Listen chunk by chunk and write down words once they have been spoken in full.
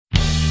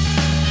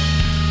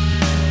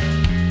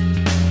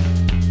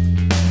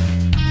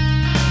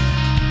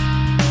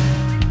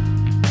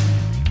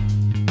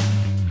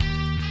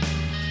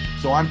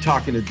I'm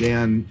talking to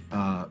Dan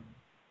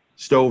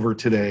Stover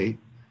today.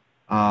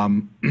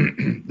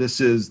 This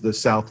is the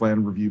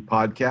Southland Review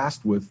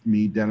podcast with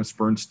me, Dennis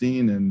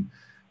Bernstein, and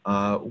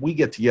we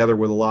get together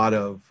with a lot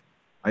of,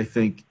 I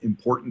think,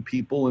 important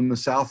people in the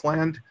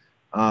Southland,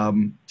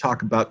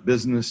 talk about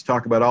business,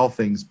 talk about all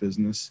things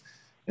business.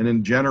 And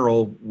in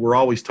general, we're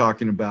always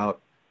talking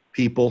about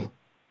people,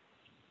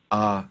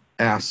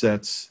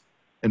 assets,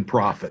 and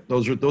profit.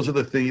 Those are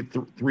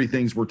the three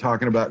things we're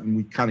talking about, and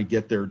we kind of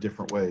get there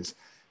different ways.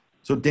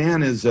 So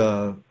Dan is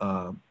an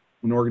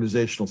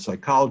organizational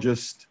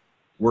psychologist,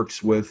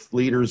 works with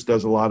leaders,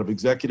 does a lot of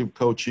executive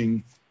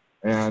coaching,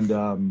 and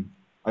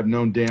I've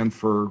known Dan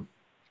for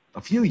a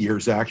few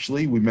years,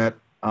 actually. We met,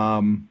 I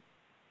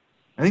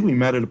think we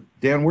met at,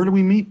 Dan, where did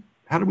we meet?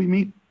 How did we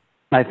meet?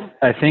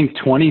 I think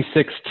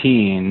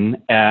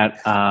 2016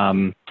 at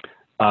a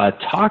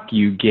talk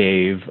you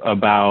gave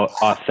about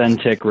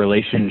authentic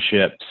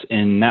relationships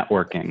in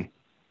networking.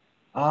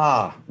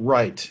 Ah,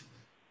 right.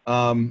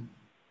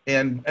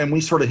 And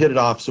we sort of hit it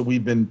off. So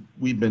we've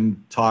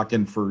been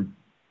talking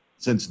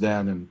since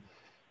then. And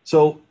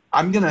so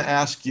I'm going to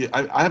ask you,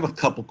 I have a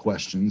couple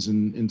questions,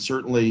 and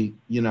certainly,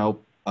 you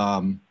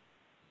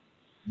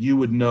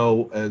would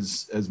know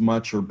as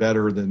much or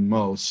better than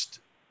most.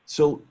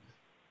 So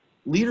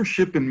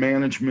leadership and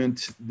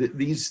management,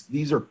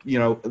 these are,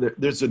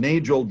 there's an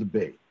age-old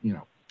debate,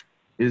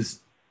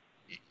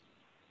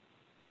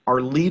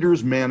 are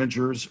leaders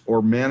managers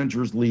or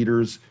managers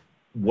leaders?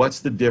 What's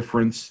the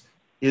difference?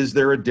 Is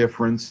there a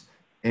difference?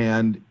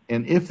 And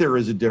if there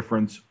is a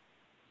difference,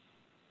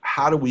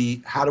 how do we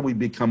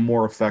become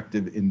more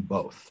effective in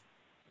both?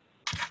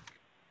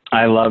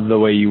 I love the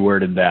way you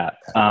worded that.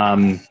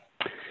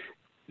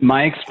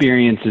 My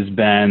experience has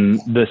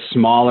been the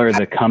smaller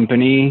the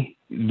company,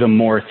 the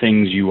more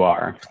things you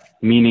are.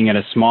 Meaning at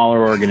a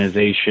smaller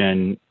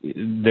organization,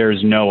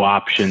 there's no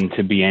option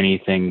to be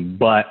anything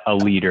but a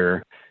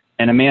leader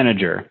and a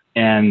manager.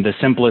 And the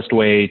simplest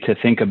way to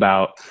think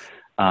about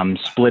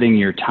splitting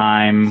your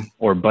time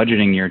or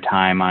budgeting your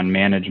time on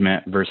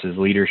management versus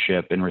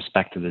leadership in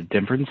respect to the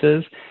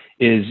differences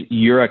is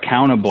you're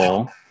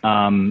accountable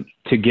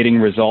to getting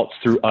results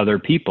through other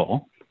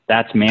people.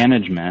 That's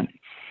management.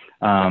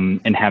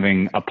 And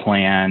having a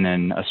plan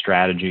and a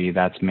strategy,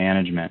 that's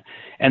management.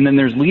 And then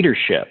there's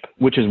leadership,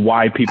 which is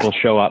why people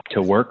show up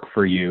to work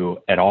for you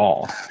at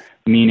all.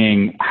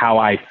 Meaning how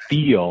I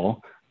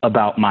feel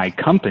about my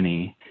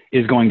company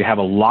is going to have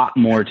a lot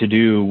more to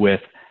do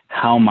with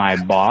how my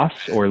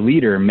boss or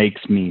leader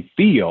makes me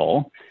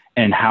feel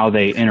and how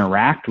they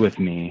interact with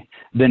me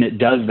than it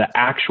does the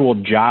actual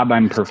job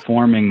I'm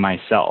performing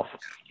myself,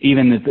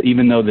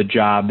 even though the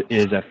job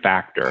is a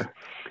factor.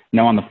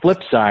 Now, on the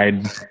flip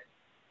side,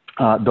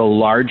 the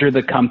larger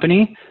the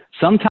company,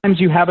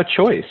 sometimes you have a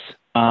choice.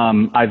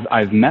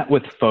 I've met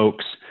with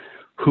folks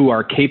who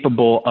are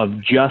capable of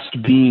just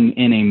being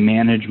in a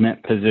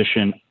management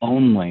position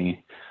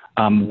only,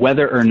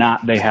 whether or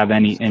not they have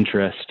any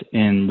interest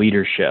in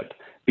leadership,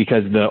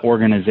 because the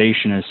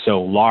organization is so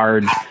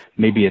large.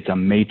 Maybe it's a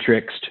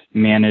matrixed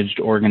managed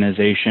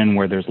organization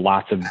where there's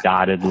lots of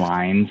dotted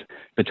lines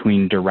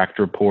between direct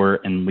report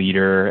and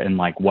leader and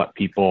like what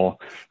people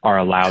are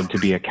allowed to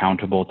be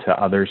accountable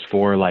to others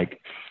for.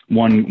 Like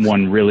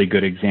one really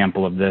good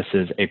example of this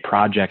is a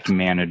project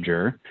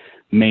manager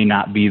may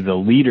not be the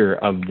leader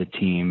of the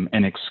team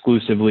and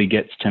exclusively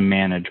gets to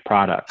manage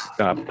projects,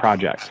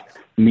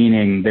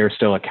 meaning they're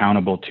still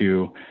accountable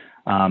to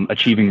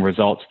achieving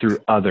results through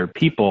other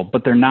people,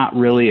 but they're not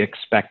really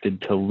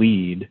expected to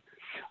lead,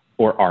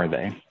 or are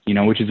they?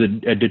 Which is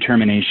a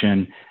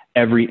determination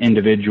every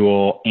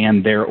individual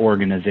and their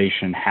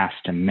organization has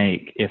to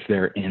make if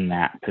they're in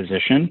that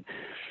position.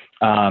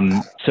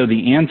 So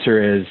the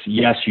answer is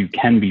yes, you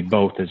can be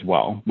both as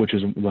well, which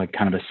is like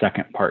kind of a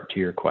second part to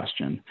your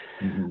question.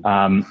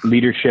 Mm-hmm.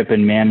 Leadership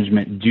and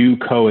management do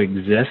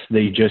coexist.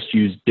 They just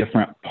use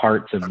different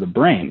parts of the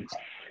brain.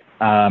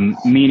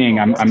 Meaning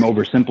I'm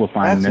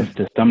oversimplifying this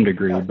to some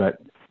degree,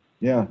 but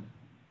yeah,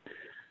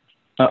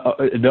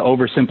 the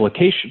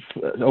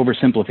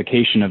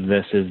oversimplification of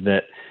this is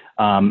that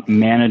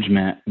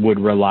management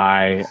would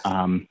rely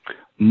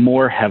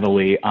more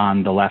heavily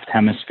on the left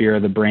hemisphere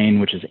of the brain,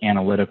 which is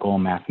analytical,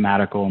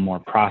 mathematical, more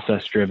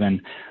process-driven.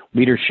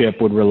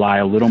 Leadership would rely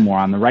a little more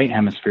on the right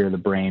hemisphere of the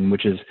brain,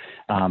 which is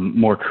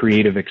more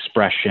creative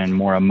expression,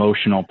 more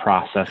emotional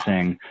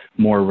processing,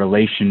 more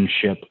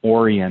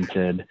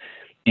relationship-oriented.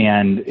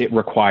 And it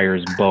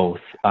requires both.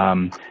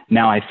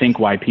 Now, I think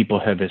why people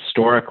have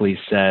historically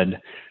said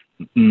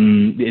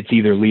it's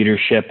either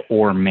leadership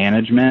or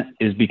management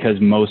is because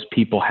most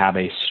people have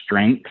a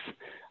strength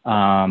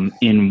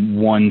in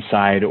one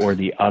side or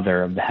the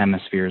other of the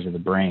hemispheres of the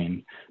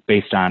brain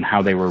based on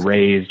how they were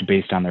raised,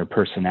 based on their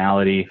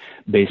personality,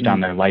 based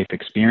on their life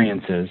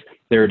experiences.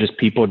 There are just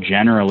people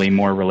generally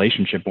more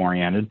relationship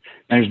oriented.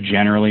 There's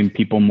generally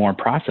people more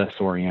process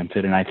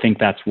oriented. And I think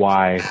that's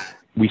why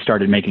we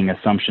started making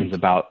assumptions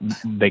about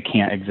they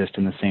can't exist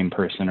in the same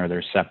person or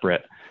they're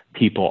separate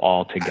people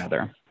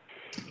altogether.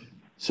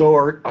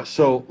 So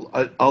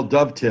I'll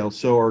dovetail.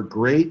 So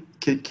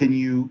can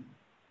you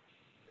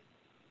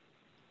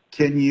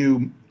can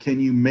you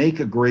make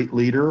a great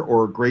leader,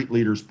 or a great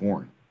leader's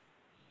born?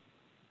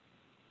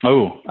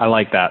 Oh, I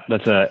like that.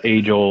 That's a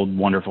age-old,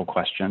 wonderful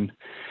question.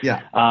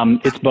 Yeah.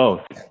 It's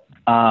both.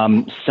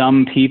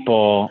 Some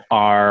people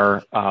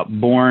are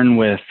born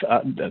with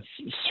a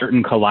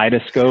certain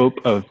kaleidoscope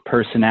of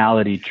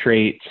personality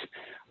traits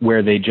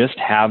where they just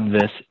have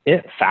this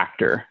it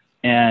factor.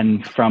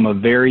 And from a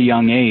very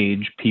young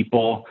age,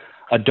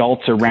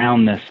 adults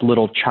around this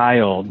little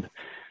child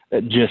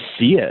just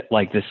see it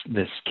like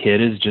this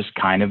kid is just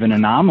kind of an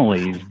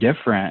anomaly. He's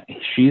different.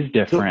 She's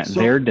different.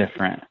 They're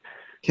different.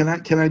 Can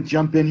I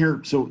jump in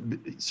here? So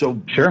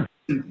Sure.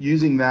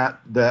 Using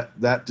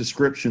that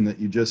description that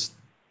you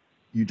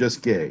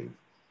just gave,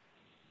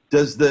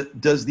 does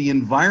the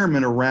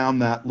environment around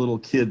that little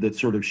kid that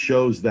sort of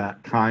shows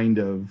that kind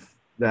of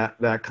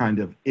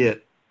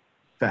it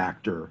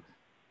factor,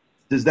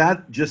 does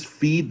that just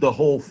feed the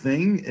whole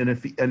thing? And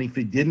if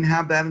he didn't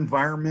have that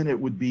environment,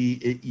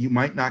 you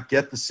might not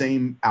get the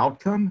same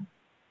outcome.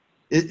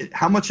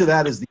 How much of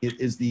that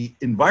is the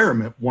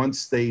environment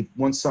once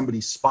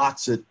somebody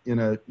spots it in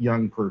a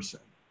young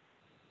person?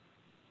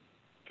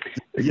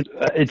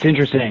 It's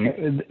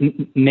interesting.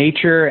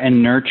 Nature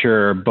and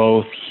nurture are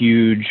both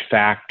huge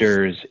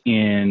factors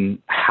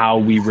in how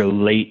we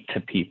relate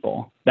to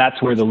people.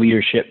 That's where the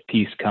leadership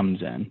piece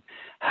comes in.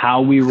 How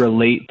we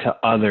relate to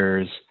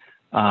others,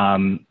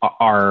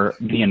 are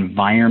the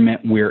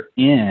environment we're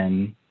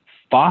in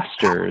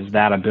fosters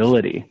that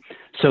ability.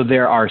 So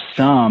there are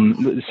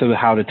so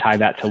how to tie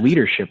that to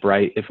leadership,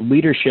 right? If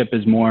leadership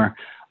is more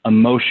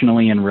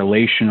emotionally and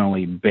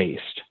relationally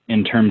based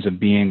in terms of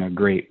being a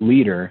great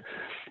leader,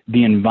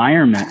 the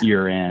environment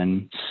you're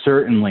in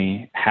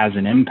certainly has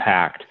an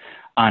impact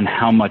on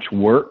how much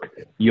work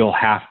you'll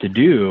have to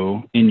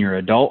do in your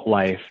adult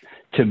life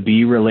to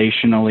be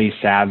relationally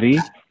savvy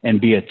and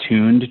be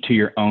attuned to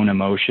your own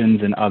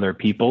emotions and other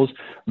people's,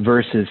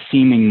 versus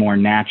seeming more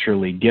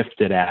naturally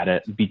gifted at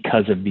it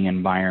because of the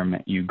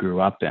environment you grew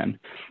up in.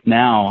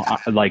 Now,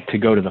 like, to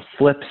go to the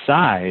flip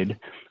side,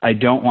 I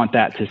don't want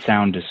that to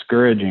sound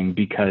discouraging,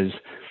 because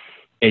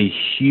a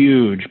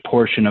huge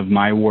portion of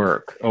my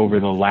work over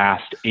the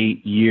last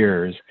 8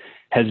 years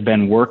has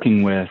been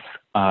working with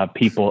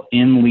people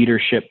in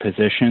leadership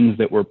positions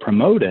that were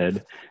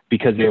promoted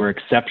because they were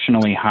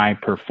exceptionally high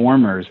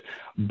performers,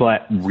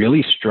 but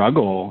really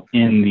struggle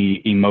in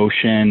the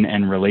emotion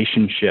and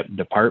relationship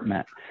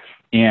department.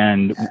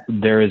 And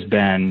there has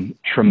been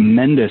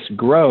tremendous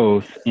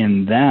growth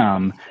in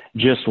them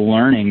just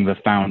learning the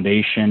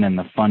foundation and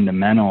the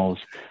fundamentals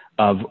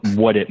of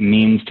what it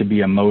means to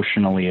be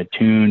emotionally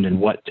attuned and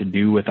what to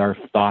do with our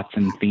thoughts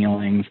and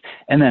feelings,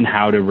 and then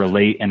how to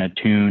relate and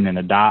attune and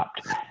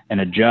adopt and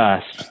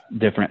adjust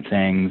different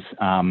things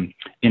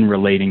in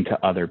relating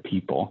to other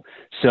people.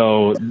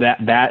 So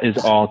that is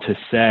all to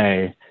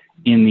say,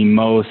 in the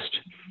most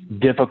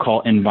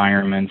difficult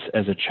environments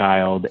as a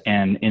child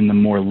and in the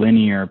more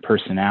linear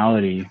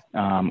personality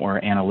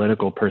or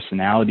analytical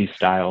personality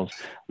styles,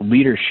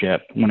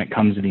 leadership, when it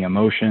comes to the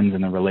emotions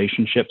and the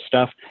relationship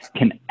stuff,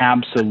 can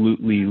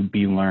absolutely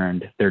be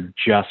learned. There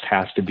just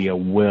has to be a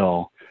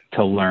will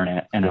to learn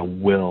it and a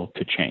will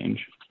to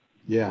change.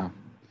 Yeah.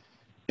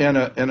 And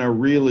a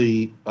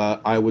really,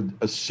 I would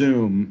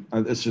assume,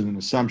 this is an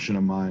assumption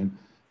of mine,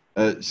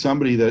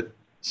 somebody that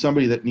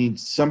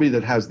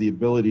has the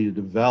ability to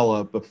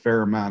develop a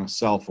fair amount of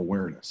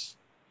self-awareness.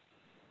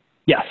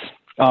 Yes.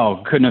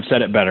 Oh, couldn't have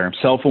said it better.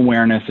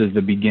 Self-awareness is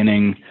the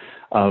beginning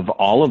of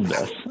all of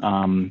this,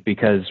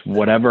 because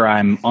whatever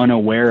I'm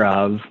unaware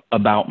of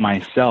about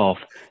myself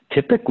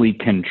typically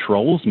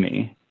controls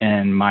me,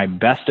 and my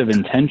best of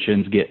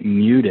intentions get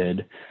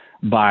muted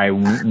by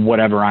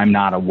whatever I'm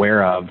not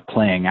aware of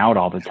playing out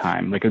all the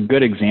time. Like, a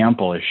good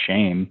example is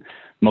shame.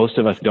 Most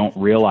of us don't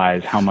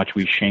realize how much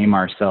we shame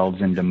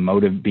ourselves into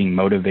being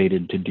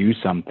motivated to do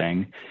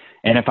something.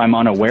 And if I'm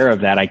unaware of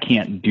that, I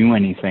can't do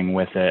anything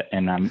with it.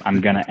 And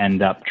I'm going to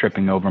end up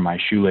tripping over my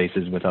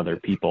shoelaces with other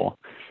people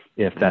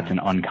if that's an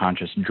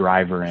unconscious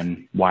driver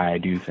in why I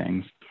do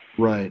things.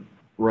 Right.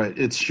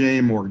 It's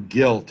shame or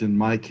guilt in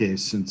my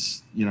case,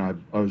 since, I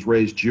was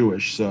raised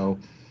Jewish. So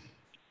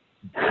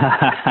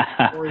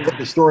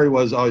the story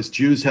was always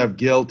Jews have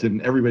guilt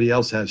and everybody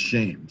else has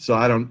shame. So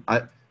I'm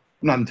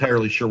not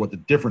entirely sure what the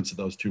difference of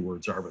those two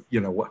words are, but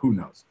who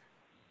knows?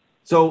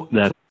 So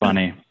that's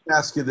funny. Let me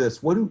ask you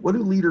this: what do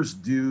leaders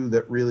do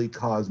that really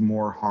cause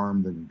more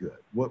harm than good?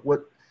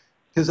 What?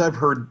 Because I've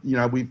heard,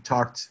 we've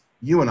talked.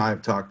 You and I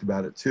have talked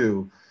about it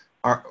too.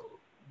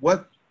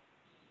 What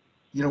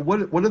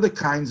are the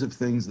kinds of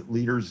things that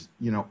leaders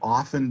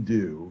often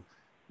do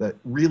that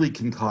really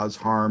can cause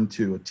harm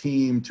to a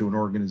team, to an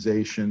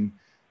organization,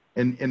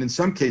 and in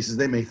some cases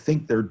they may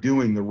think they're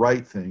doing the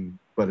right thing,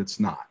 but it's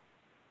not.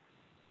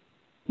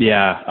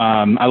 Yeah,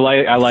 I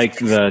like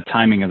the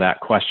timing of that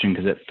question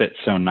because it fits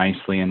so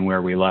nicely in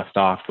where we left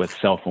off with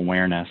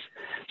self-awareness.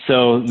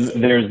 So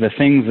there's the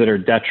things that are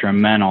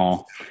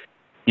detrimental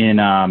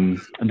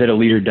that a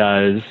leader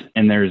does,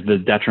 and there's the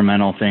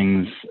detrimental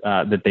things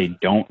that they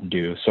don't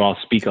do. So I'll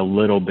speak a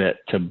little bit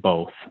to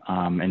both,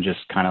 and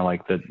just kind of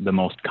like the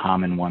most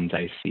common ones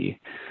I see.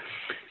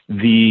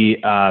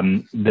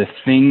 The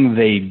thing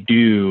they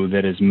do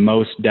that is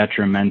most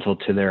detrimental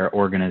to their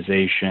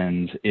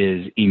organizations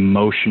is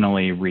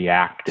emotionally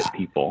react to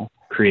people,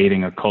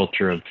 creating a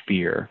culture of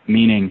fear,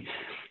 meaning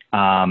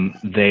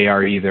they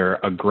are either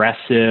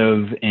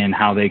aggressive in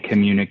how they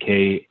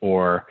communicate,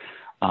 or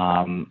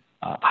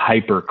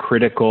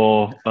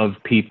hypercritical of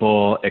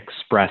people,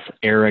 express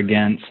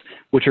arrogance,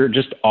 which are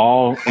just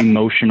all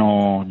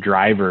emotional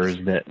drivers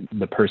that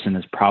the person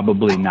is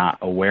probably not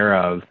aware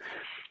of,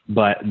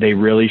 but they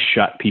really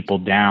shut people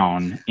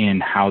down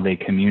in how they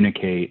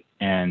communicate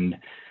and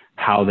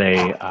how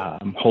they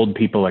hold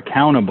people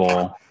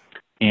accountable.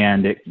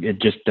 And it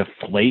just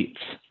deflates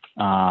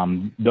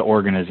the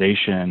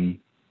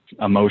organization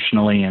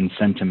emotionally and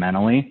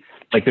sentimentally.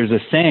 Like, there's a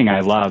saying I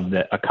love,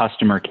 that a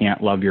customer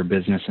can't love your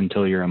business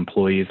until your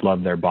employees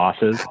love their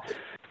bosses,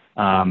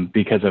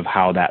 because of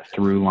how that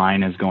through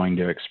line is going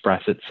to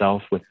express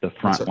itself with the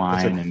front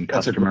line and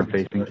customer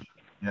facing.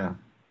 Yeah.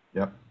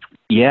 Yep.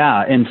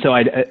 Yeah. And so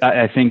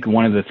I think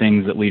one of the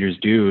things that leaders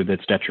do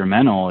that's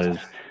detrimental is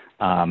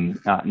kind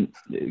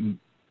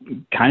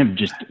of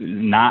just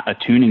not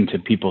attuning to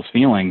people's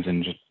feelings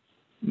and just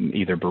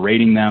either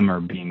berating them or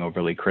being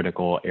overly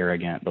critical,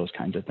 arrogant, those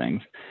kinds of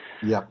things.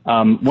 Yeah.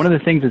 One of the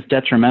things that's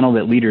detrimental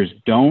that leaders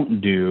don't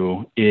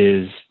do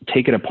is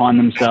take it upon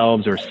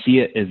themselves or see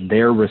it as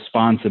their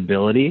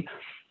responsibility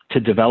to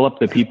develop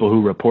the people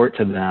who report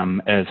to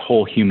them as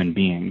whole human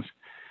beings.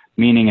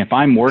 Meaning, if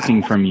I'm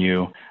working from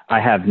you, I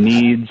have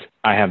needs,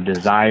 I have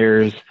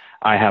desires,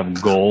 I have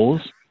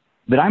goals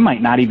that I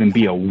might not even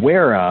be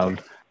aware of,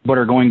 but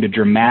are going to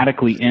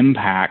dramatically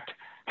impact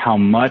how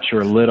much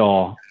or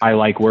little I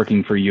like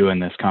working for you in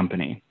this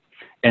company.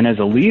 And as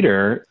a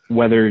leader,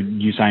 whether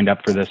you signed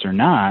up for this or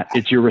not,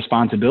 it's your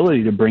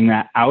responsibility to bring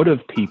that out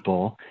of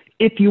people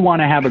if you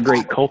want to have a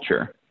great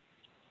culture.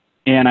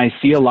 And I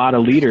see a lot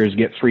of leaders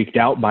get freaked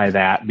out by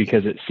that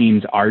because it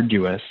seems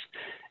arduous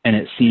and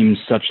it seems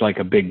such like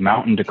a big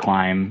mountain to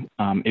climb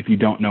if you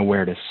don't know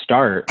where to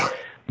start.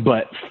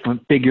 But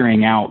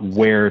figuring out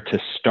where to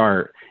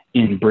start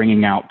in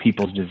bringing out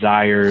people's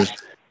desires,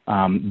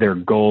 their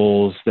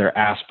goals, their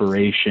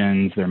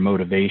aspirations, their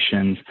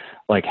motivations,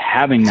 like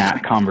having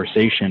that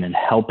conversation and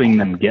helping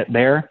them get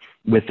there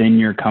within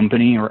your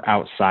company or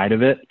outside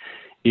of it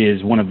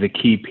is one of the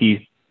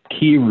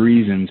key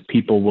reasons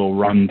people will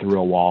run through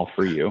a wall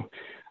for you,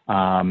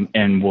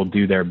 and will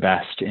do their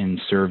best in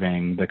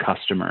serving the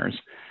customers.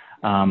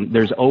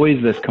 There's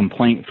always this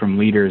complaint from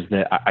leaders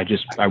that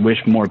I wish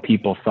more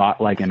people thought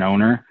like an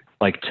owner,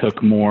 like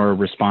took more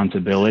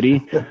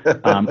responsibility.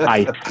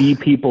 I see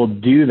people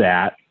do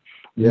that.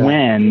 Yeah.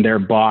 When their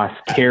boss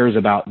cares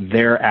about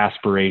their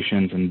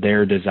aspirations and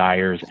their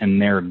desires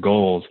and their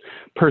goals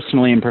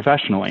personally and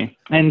professionally.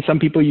 And some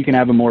people you can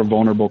have a more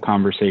vulnerable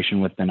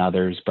conversation with than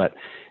others, but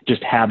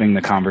just having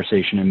the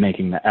conversation and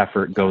making the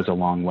effort goes a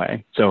long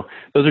way. So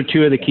those are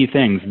two of the key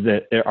things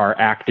that are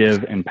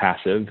active and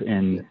passive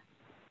and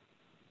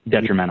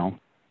detrimental.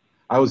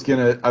 I was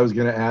gonna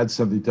add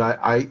something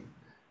to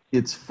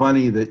it's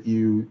funny that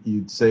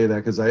you'd say that,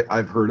 because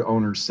I've heard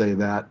owners say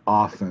that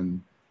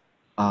often.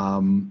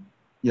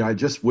 I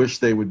just wish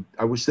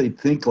they'd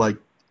think like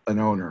an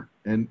owner.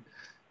 And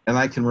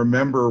I can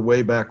remember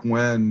way back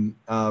when,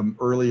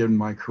 early in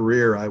my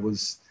career,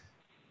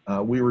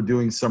 we were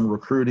doing some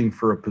recruiting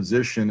for a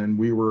position, and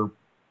we were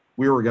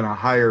going to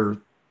hire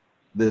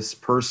this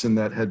person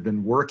that had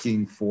been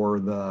working for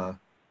the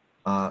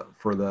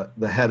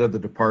head of the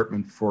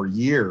department for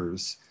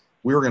years.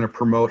 We were going to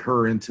promote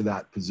her into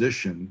that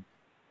position.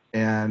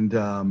 And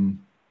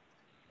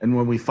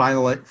when we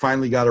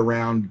finally got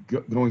around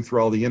going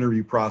through all the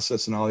interview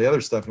process and all the other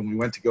stuff, and we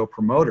went to go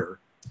promote her,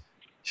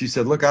 she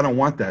said, "Look, I don't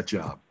want that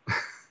job.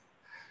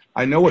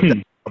 I know what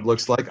that job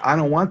looks like. I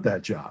don't want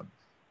that job.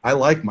 I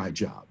like my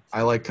job.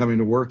 I like coming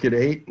to work at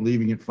 8,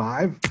 leaving at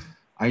 5.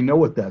 I know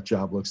what that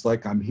job looks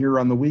like. I'm here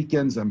on the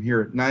weekends. I'm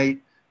here at night.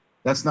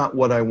 That's not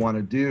what I want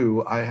to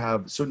do.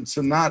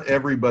 So not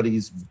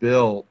everybody's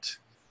built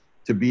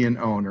to be an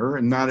owner,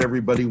 and not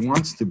everybody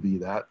wants to be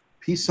that.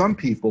 Some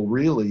people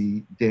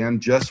really, Dan,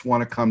 just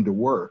want to come to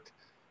work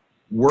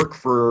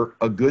for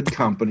a good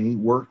company,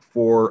 work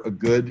for a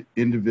good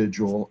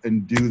individual,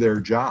 and do their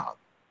job.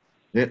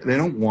 They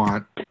don't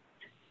want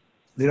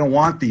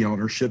the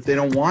ownership. They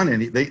don't want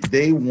any.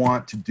 They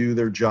want to do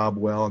their job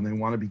well, and they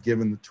want to be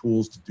given the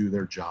tools to do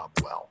their job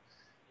well.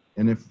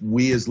 And if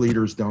we as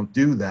leaders don't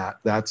do that,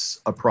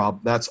 that's a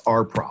problem. That's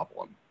our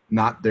problem,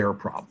 not their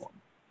problem.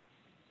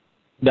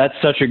 That's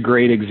such a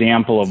great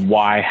example of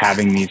why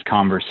having these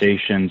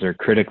conversations are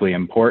critically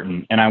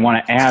important. And I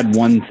want to add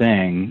one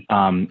thing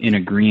in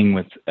agreeing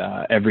with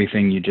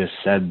everything you just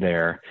said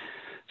there.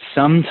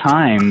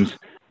 Sometimes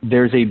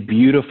there's a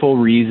beautiful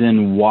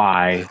reason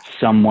why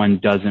someone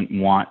doesn't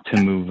want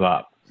to move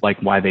up,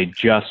 like why they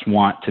just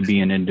want to be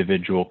an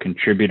individual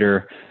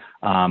contributor,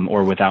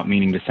 or without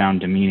meaning to sound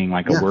demeaning,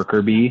 like Yeah. a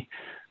worker bee.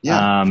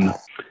 Yeah.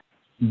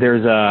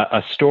 There's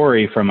a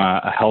story from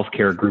a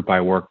healthcare group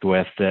I worked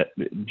with that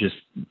just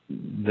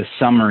the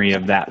summary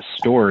of that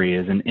story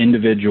is an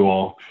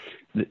individual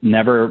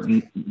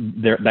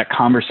that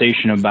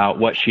conversation about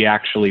what she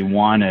actually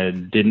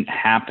wanted didn't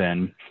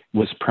happen,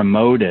 was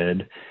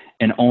promoted.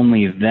 And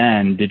only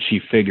then did she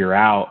figure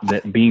out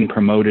that being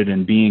promoted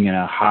and being in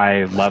a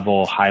high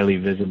level, highly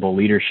visible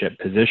leadership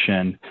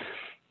position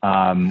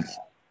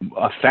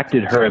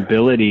affected her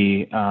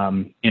ability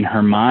in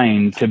her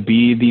mind to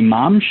be the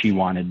mom she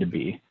wanted to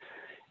be.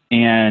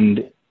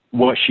 And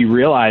what she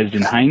realized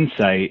in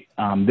hindsight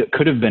that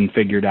could have been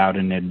figured out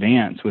in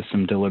advance with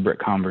some deliberate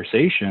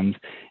conversations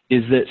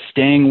is that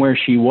staying where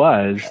she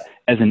was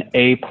as an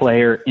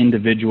A-player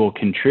individual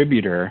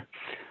contributor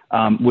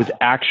was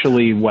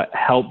actually what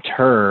helped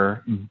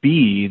her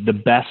be the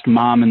best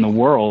mom in the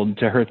world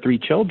to her 3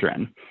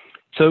 children.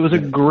 So it was a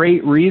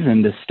great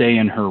reason to stay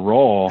in her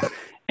role.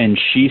 And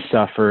she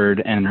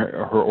suffered, and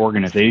her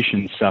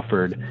organization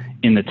suffered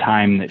in the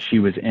time that she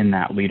was in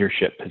that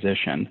leadership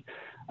position.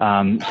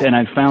 And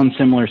I've found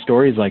similar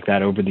stories like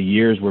that over the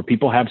years where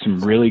people have some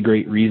really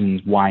great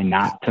reasons why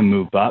not to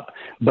move up,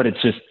 but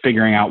it's just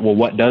figuring out, well,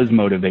 what does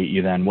motivate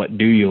you then? What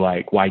do you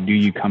like? Why do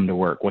you come to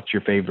work? What's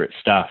your favorite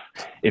stuff?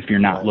 If you're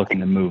not looking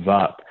to move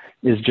up,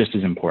 is just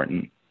as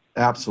important.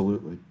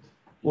 Absolutely.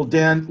 Well,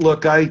 Dan,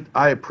 look, I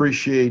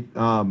appreciate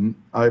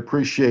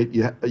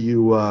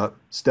you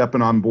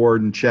stepping on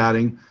board and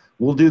chatting.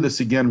 We'll do this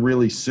again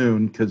really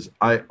soon because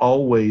I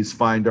always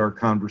find our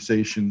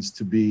conversations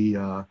to be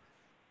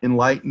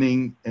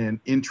enlightening and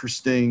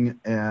interesting,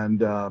 and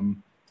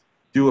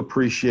do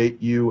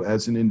appreciate you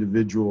as an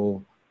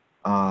individual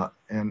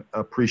and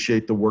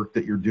appreciate the work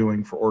that you're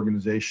doing for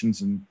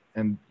organizations and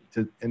in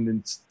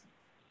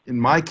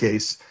my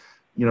case,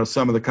 you know,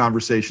 some of the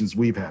conversations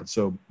we've had.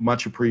 So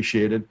much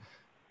appreciated.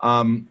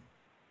 Once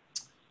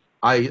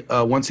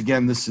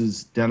again, this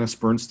is Dennis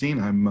Bernstein.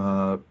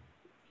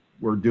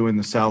 We're doing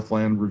the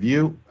Southland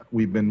Review.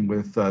 We've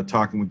been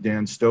talking with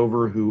Dan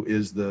Stover, who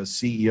is the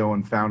CEO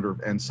and founder of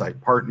Ensight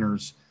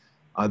Partners.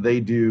 They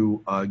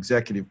do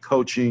executive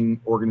coaching,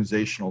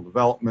 organizational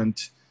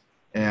development,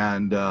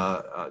 and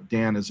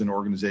Dan is an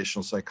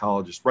organizational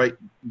psychologist, right?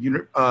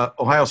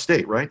 Ohio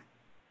State, right?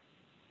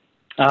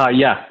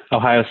 Yeah,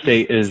 Ohio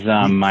State is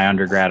my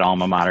undergrad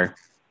alma mater.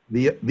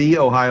 The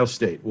Ohio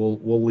State.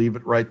 We'll leave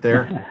it right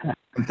there.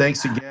 And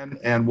thanks again,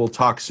 and we'll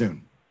talk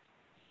soon.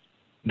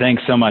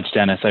 Thanks so much,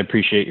 Dennis. I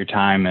appreciate your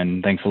time,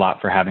 and thanks a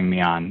lot for having me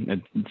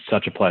on. It's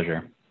such a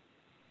pleasure.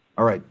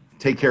 All right.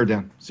 Take care,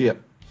 Dan. See ya.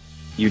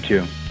 You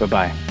too.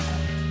 Bye-bye.